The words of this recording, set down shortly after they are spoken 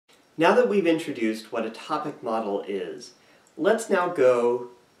Now that we've introduced what a topic model is, let's now go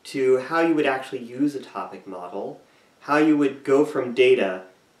to how you would actually use a topic model, how you would go from data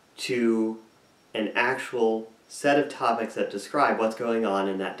to an actual set of topics that describe what's going on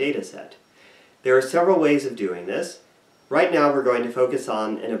in that data set. There are several ways of doing this. Right now we're going to focus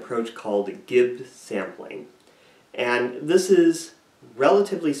on an approach called Gibbs Sampling. And this is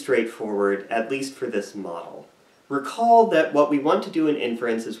relatively straightforward, at least for this model. Recall that what we want to do in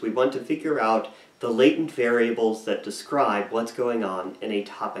inference is we want to figure out the latent variables that describe what's going on in a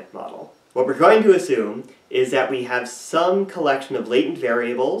topic model. What we're going to assume is that we have some collection of latent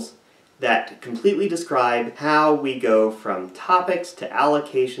variables that completely describe how we go from topics to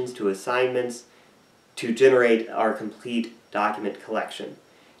allocations to assignments to generate our complete document collection.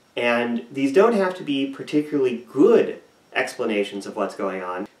 And these don't have to be particularly good explanations of what's going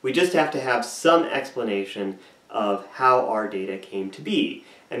on. We just have to have some explanation of how our data came to be.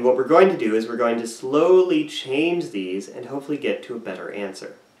 And what we're going to do is we're going to slowly change these and hopefully get to a better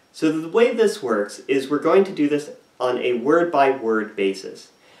answer. So the way this works is we're going to do this on a word-by-word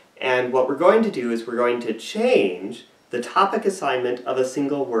basis. And what we're going to do is we're going to change the topic assignment of a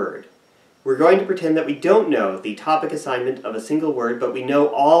single word. We're going to pretend that we don't know the topic assignment of a single word, but we know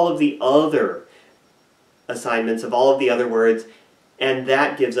all of the other assignments of all of the other words, and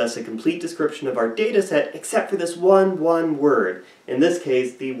that gives us a complete description of our data set except for this one word, in this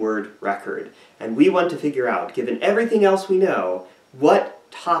case the word record. And we want to figure out, given everything else we know, what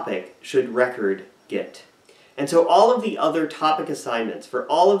topic should record get. And so all of the other topic assignments for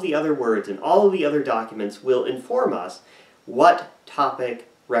all of the other words and all of the other documents will inform us what topic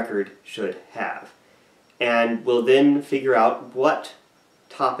record should have. And we'll then figure out what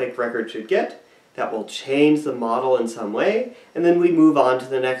topic record should get. That will change the model in some way, and then we move on to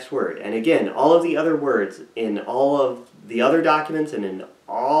the next word. And again, all of the other words in all of the other documents and in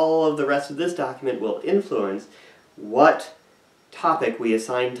all of the rest of this document will influence what topic we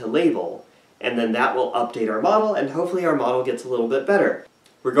assign to label, and then that will update our model, and hopefully our model gets a little bit better.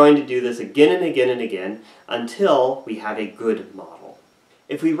 We're going to do this again and again and again until we have a good model.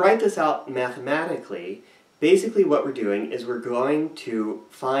 If we write this out mathematically, basically what we're doing is we're going to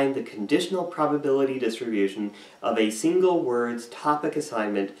find the conditional probability distribution of a single word's topic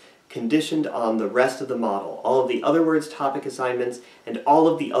assignment conditioned on the rest of the model, all of the other words' topic assignments, and all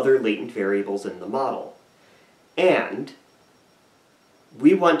of the other latent variables in the model. And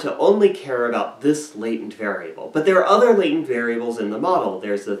we want to only care about this latent variable. But there are other latent variables in the model.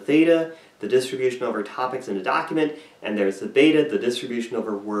 There's the theta, the distribution over topics in a document, and there's the beta, the distribution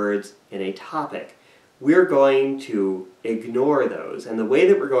over words in a topic. We're going to ignore those, and the way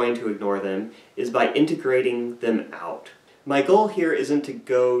that we're going to ignore them is by integrating them out. My goal here isn't to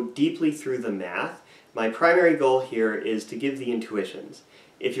go deeply through the math. My primary goal here is to give the intuitions.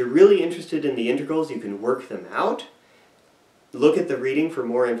 If you're really interested in the integrals, you can work them out, look at the reading for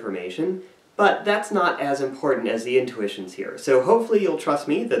more information, but that's not as important as the intuitions here. So hopefully you'll trust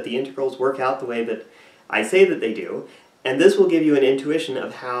me that the integrals work out the way that I say that they do, and this will give you an intuition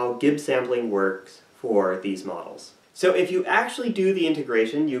of how Gibbs sampling works for these models. So if you actually do the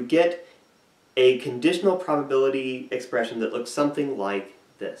integration, you get a conditional probability expression that looks something like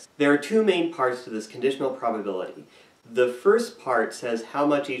this. There are two main parts to this conditional probability. The first part says how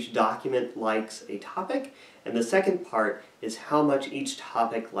much each document likes a topic, and the second part is how much each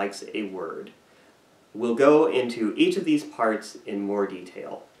topic likes a word. We'll go into each of these parts in more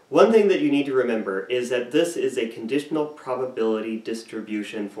detail. One thing that you need to remember is that this is a conditional probability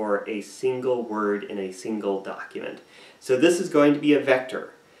distribution for a single word in a single document. So this is going to be a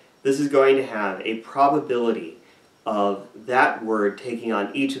vector. This is going to have a probability of that word taking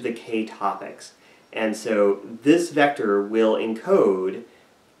on each of the k topics. And so this vector will encode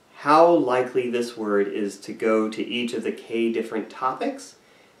how likely this word is to go to each of the k different topics,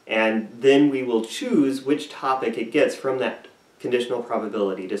 and then we will choose which topic it gets from that conditional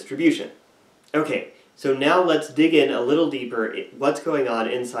probability distribution. Okay, so now let's dig in a little deeper what's going on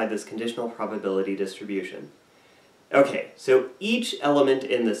inside this conditional probability distribution. Okay, so each element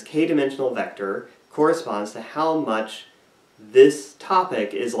in this k-dimensional vector corresponds to how much this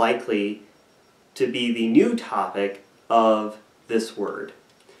topic is likely to be the new topic of this word.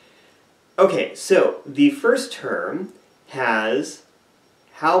 Okay, so the first term has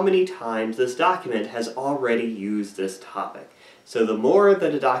how many times this document has already used this topic. So the more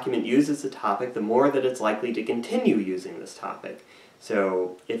that a document uses the topic, the more that it's likely to continue using this topic.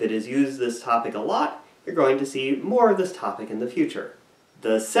 So if it has used this topic a lot, you're going to see more of this topic in the future.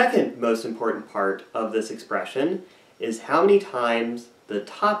 The second most important part of this expression is how many times the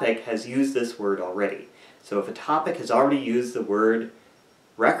topic has used this word already. So if a topic has already used the word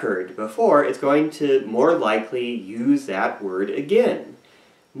record before, it's going to more likely use that word again.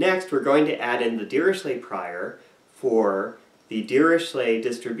 Next, we're going to add in the Dirichlet prior for the Dirichlet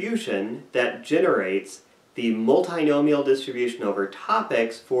distribution that generates the multinomial distribution over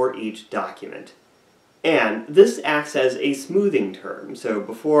topics for each document. And this acts as a smoothing term. So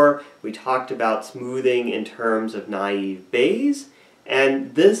before we talked about smoothing in terms of naive Bayes,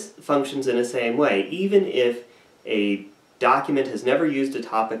 and this functions in the same way. Even if a document has never used a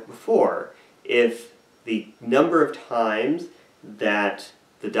topic before, if the number of times that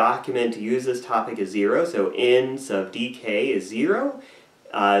the document uses topic is 0, so n sub dk is 0,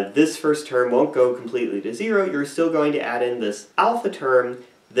 this first term won't go completely to 0. You're still going to add in this alpha term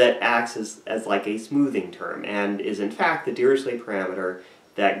that acts as like a smoothing term, and is in fact the Dirichlet parameter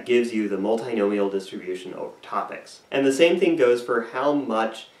that gives you the multinomial distribution over topics. And the same thing goes for how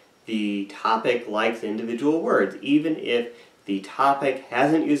much the topic likes individual words. Even if the topic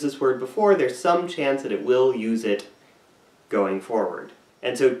hasn't used this word before, there's some chance that it will use it going forward.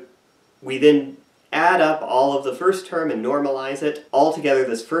 And so we then add up all of the first term and normalize it. Altogether,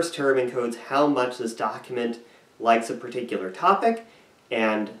 this first term encodes how much this document likes a particular topic,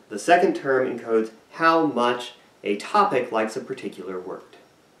 and the second term encodes how much a topic likes a particular word.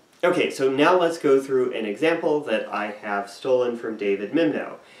 Okay, so now let's go through an example that I have stolen from David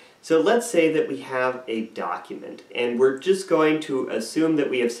Mimno. So let's say that we have a document, and we're just going to assume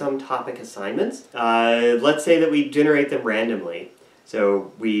that we have some topic assignments. Let's say that we generate them randomly.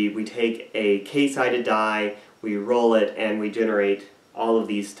 So we take a k-sided die, we roll it, and we generate all of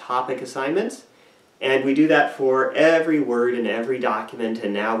these topic assignments. And we do that for every word in every document,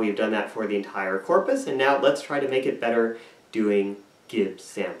 and now we've done that for the entire corpus, and now let's try to make it better doing Gibbs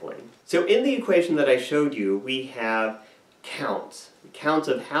sampling. So in the equation that I showed you, we have counts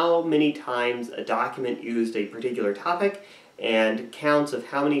of how many times a document used a particular topic, and counts of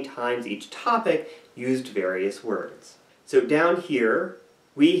how many times each topic used various words. So down here,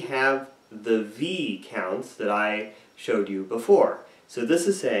 we have the V counts that I showed you before. So this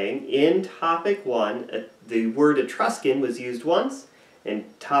is saying, in topic 1, the word Etruscan was used once, in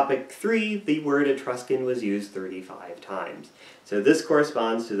topic 3, the word Etruscan was used 35 times. So this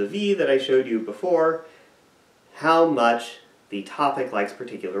corresponds to the V that I showed you before, how much the topic likes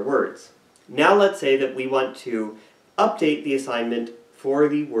particular words. Now let's say that we want to update the assignment for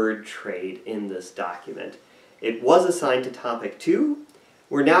the word trade in this document. It was assigned to topic 2.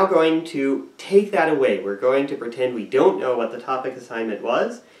 We're now going to take that away. We're going to pretend we don't know what the topic assignment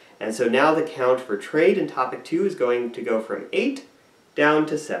was, and so now the count for trade in topic 2 is going to go from 8 down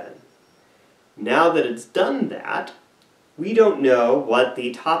to 7. Now that it's done that, we don't know what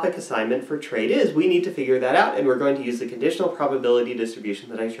the topic assignment for trade is. We need to figure that out, and we're going to use the conditional probability distribution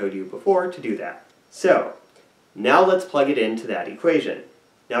that I showed you before to do that. So, now let's plug it into that equation.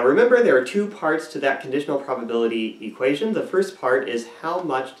 Now remember, there are two parts to that conditional probability equation. The first part is how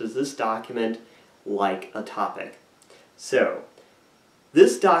much does this document like a topic. So,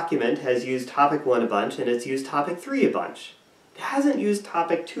 this document has used topic 1 a bunch, and it's used topic 3 a bunch. It hasn't used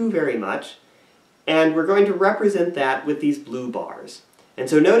topic 2 very much, and we're going to represent that with these blue bars. And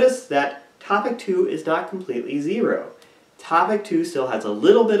so notice that topic 2 is not completely 0. Topic 2 still has a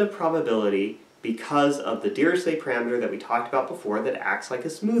little bit of probability because of the Dirichlet parameter that we talked about before that acts like a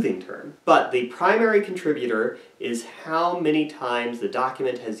smoothing term. But the primary contributor is how many times the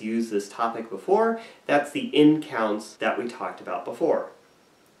document has used this topic before. That's the n counts that we talked about before.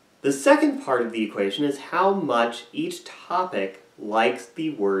 The second part of the equation is how much each topic likes the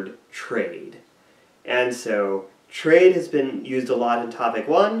word trade. And so trade has been used a lot in topic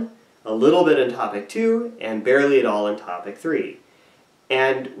 1, a little bit in topic 2, and barely at all in topic 3.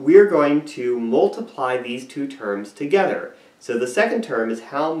 And we're going to multiply these two terms together. So the second term is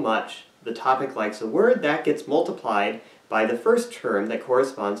how much the topic likes a word. That gets multiplied by the first term that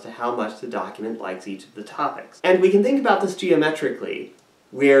corresponds to how much the document likes each of the topics. And we can think about this geometrically,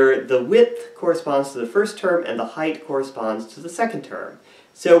 where the width corresponds to the first term and the height corresponds to the second term.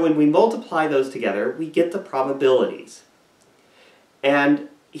 So when we multiply those together, we get the probabilities. And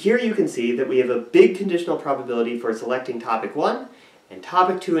here you can see that we have a big conditional probability for selecting topic 1, and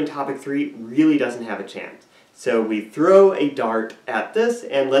topic 2 and topic 3 really doesn't have a chance. So we throw a dart at this,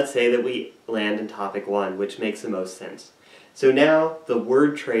 and let's say that we land in topic 1, which makes the most sense. So now the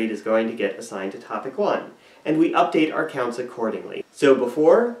word trade is going to get assigned to topic 1, and we update our counts accordingly. So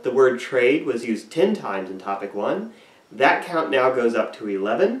before, the word trade was used 10 times in topic 1. That count now goes up to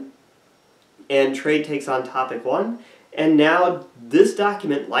 11, and trade takes on topic 1, and now this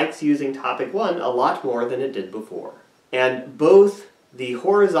document likes using topic 1 a lot more than it did before. And both the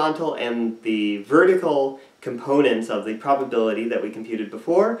horizontal and the vertical components of the probability that we computed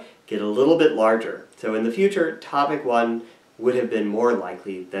before get a little bit larger. So in the future, topic 1 would have been more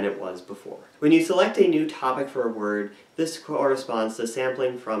likely than it was before. When you select a new topic for a word, this corresponds to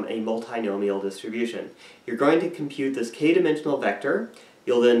sampling from a multinomial distribution. You're going to compute this k-dimensional vector,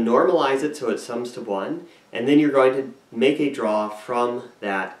 you'll then normalize it so it sums to 1, and then you're going to make a draw from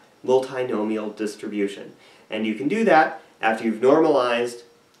that multinomial distribution. And you can do that after you've normalized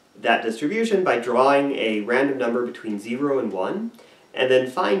that distribution by drawing a random number between 0 and 1, and then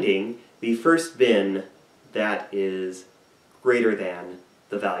finding the first bin that is greater than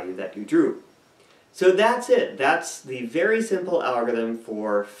the value that you drew. So that's it. That's the very simple algorithm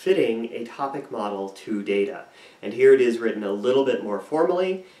for fitting a topic model to data. And here it is written a little bit more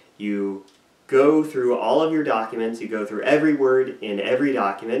formally. You go through all of your documents, you go through every word in every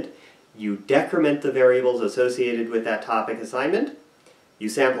document, you decrement the variables associated with that topic assignment, you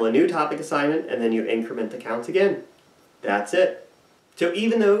sample a new topic assignment, and then you increment the counts again. That's it. So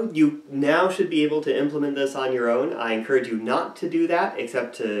even though you now should be able to implement this on your own, I encourage you not to do that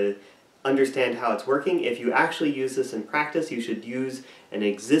except to understand how it's working. If you actually use this in practice, you should use an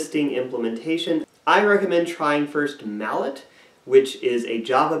existing implementation. I recommend trying first Mallet, which is a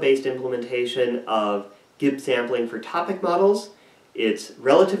Java-based implementation of Gibbs sampling for topic models. It's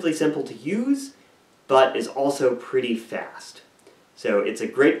relatively simple to use, but is also pretty fast. So it's a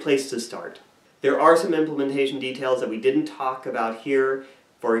great place to start. There are some implementation details that we didn't talk about here.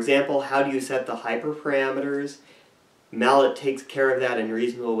 For example, how do you set the hyperparameters? Mallet takes care of that in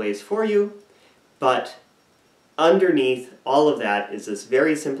reasonable ways for you, but underneath all of that is this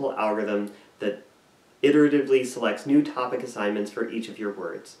very simple algorithm that iteratively selects new topic assignments for each of your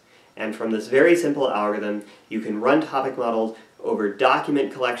words. And from this very simple algorithm, you can run topic models over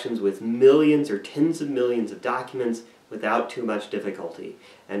document collections with millions or tens of millions of documents without too much difficulty.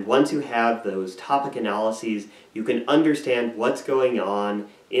 And once you have those topic analyses, you can understand what's going on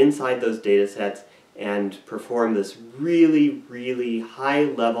inside those data sets and perform this really, really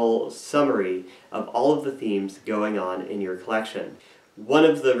high-level summary of all of the themes going on in your collection. One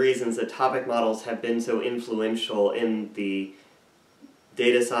of the reasons that topic models have been so influential in the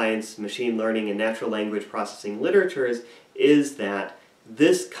data science, machine learning, and natural language processing literatures is that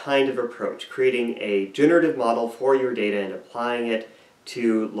this kind of approach, creating a generative model for your data and applying it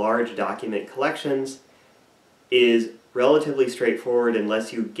to large document collections, is relatively straightforward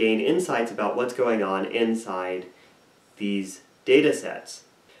unless you gain insights about what's going on inside these data sets.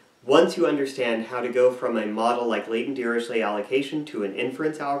 Once you understand how to go from a model like latent Dirichlet allocation to an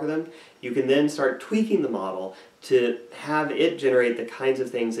inference algorithm, you can then start tweaking the model to have it generate the kinds of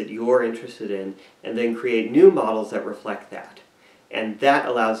things that you're interested in, and then create new models that reflect that. And that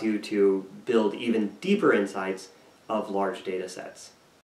allows you to build even deeper insights of large data sets.